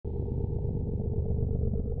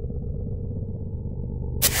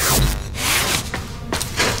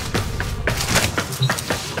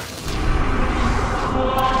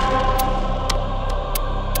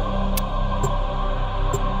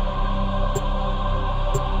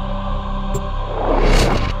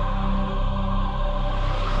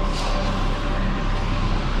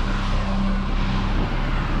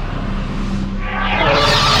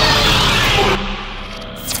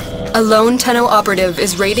A lone Tenno operative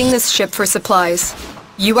is raiding this ship for supplies.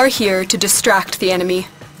 You are here to distract the enemy.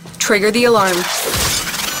 Trigger the alarm.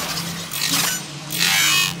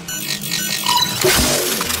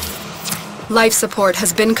 Life support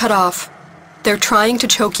has been cut off. They're trying to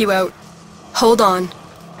choke you out. Hold on.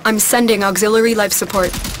 I'm sending auxiliary life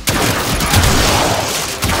support.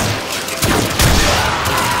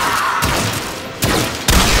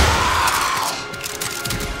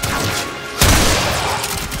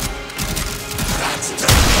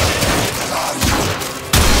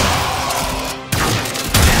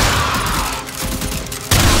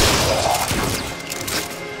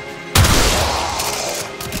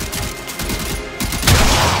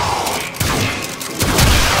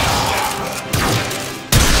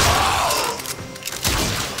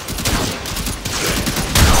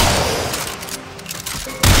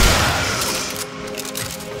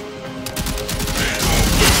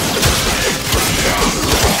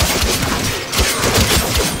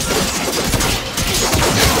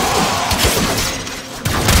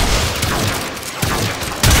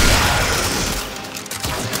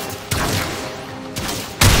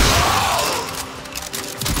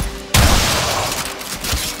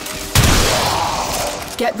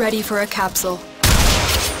 Get ready for a capsule.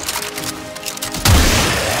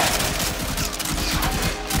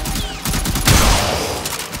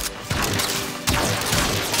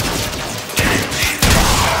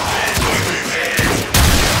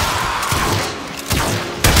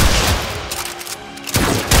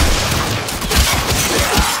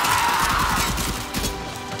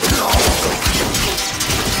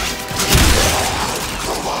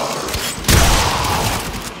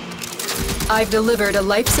 I've delivered a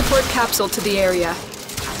life support capsule to the area.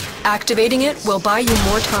 Activating it will buy you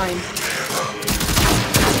more time.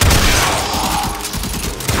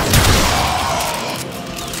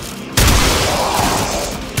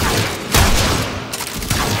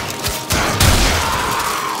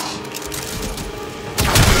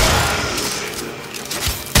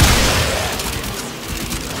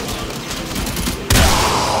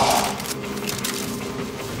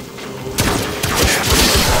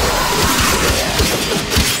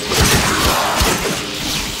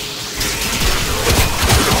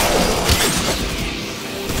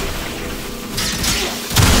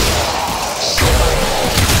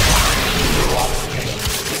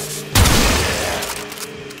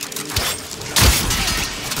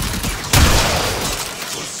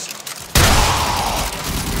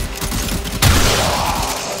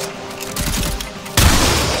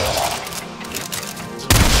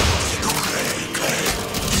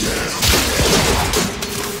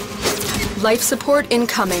 Life support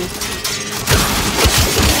incoming.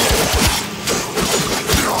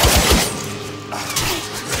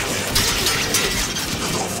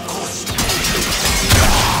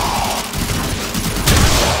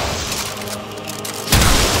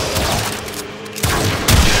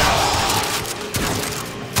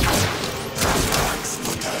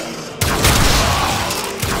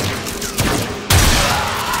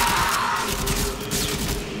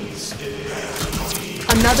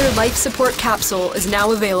 Another life support capsule is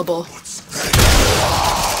now available.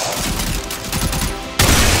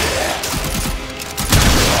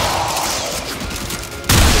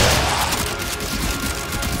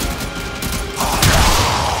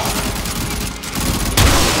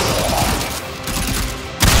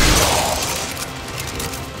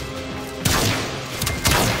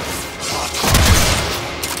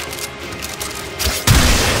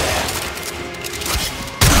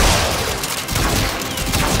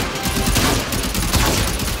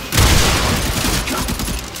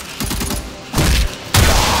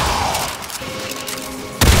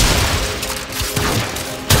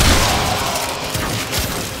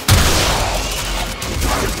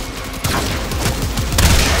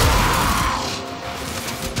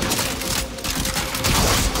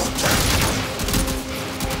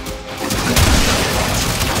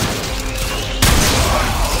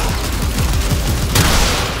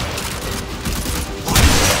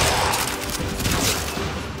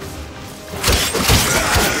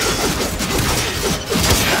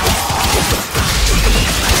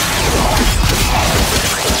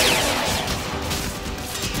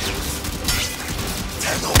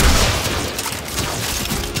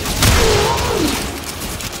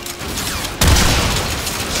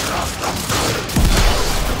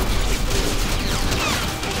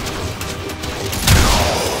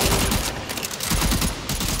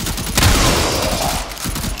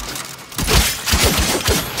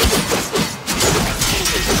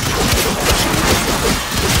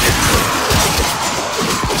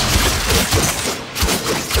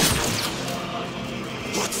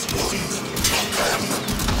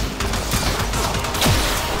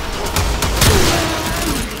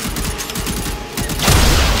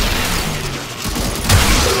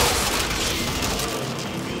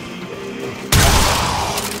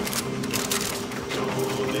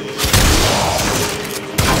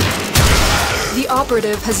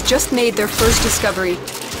 operative has just made their first discovery.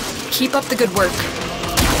 Keep up the good work.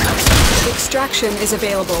 Extraction is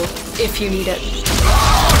available if you need it.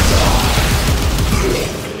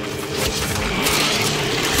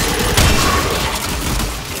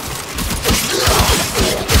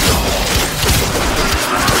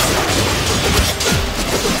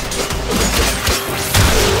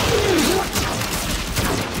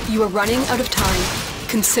 You are running out of time.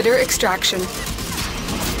 Consider extraction.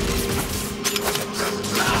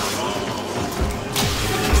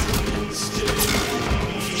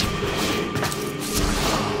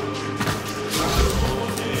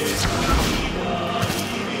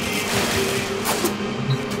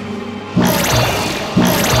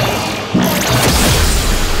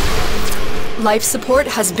 Life support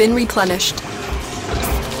has been replenished.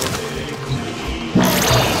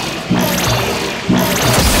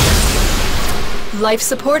 Life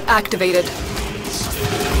support activated.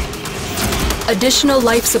 Additional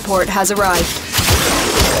life support has arrived.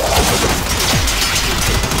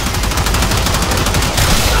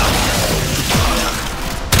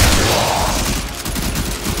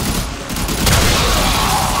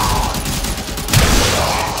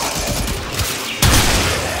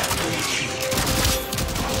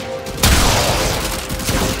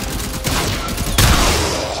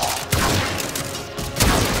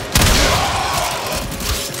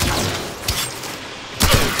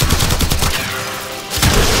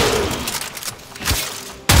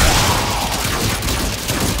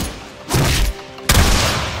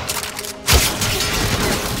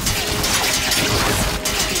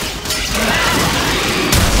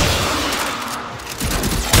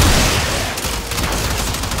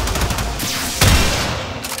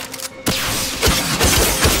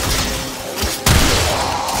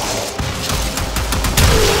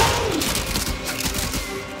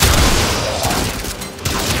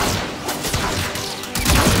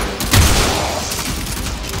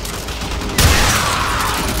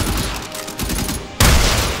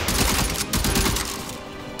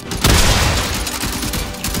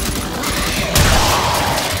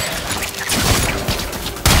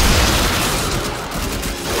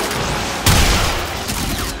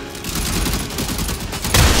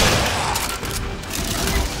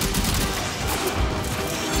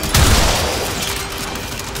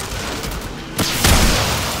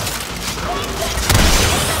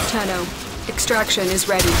 Extraction is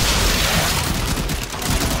ready.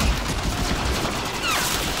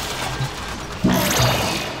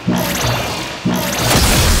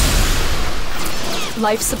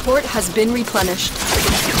 Life support has been replenished.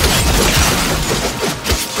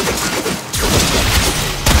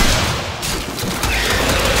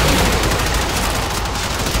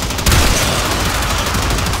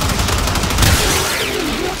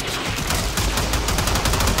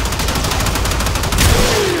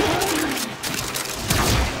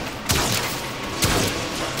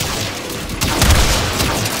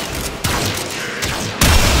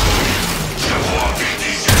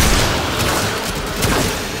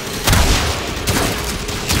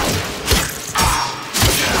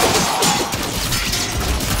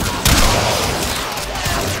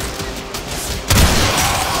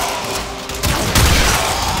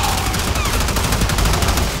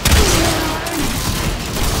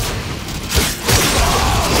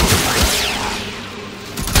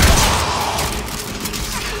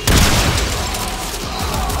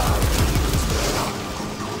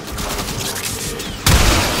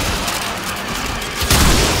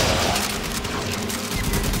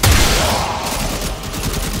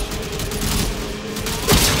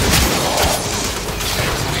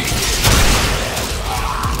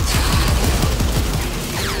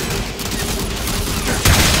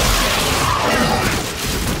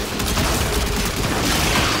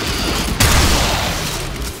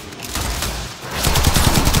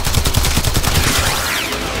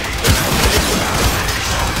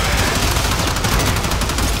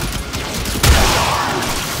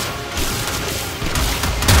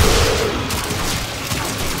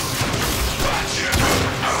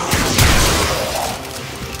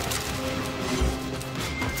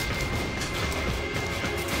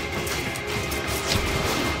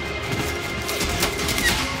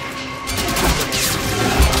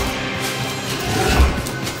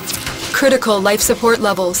 Critical life support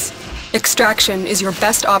levels. Extraction is your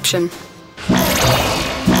best option.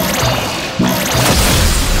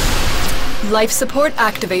 Life support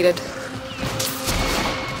activated.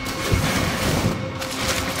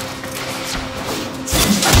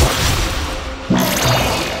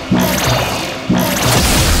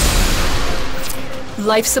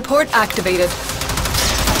 Life support activated.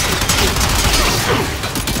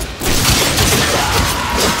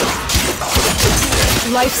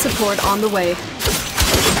 Life support on the way.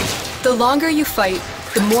 The longer you fight,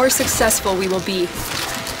 the more successful we will be.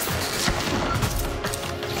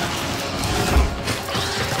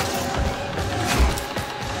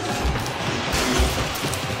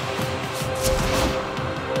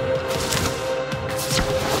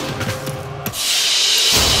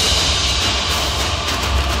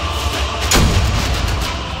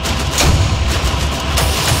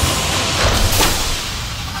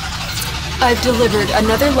 I've delivered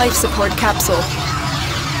another life support capsule.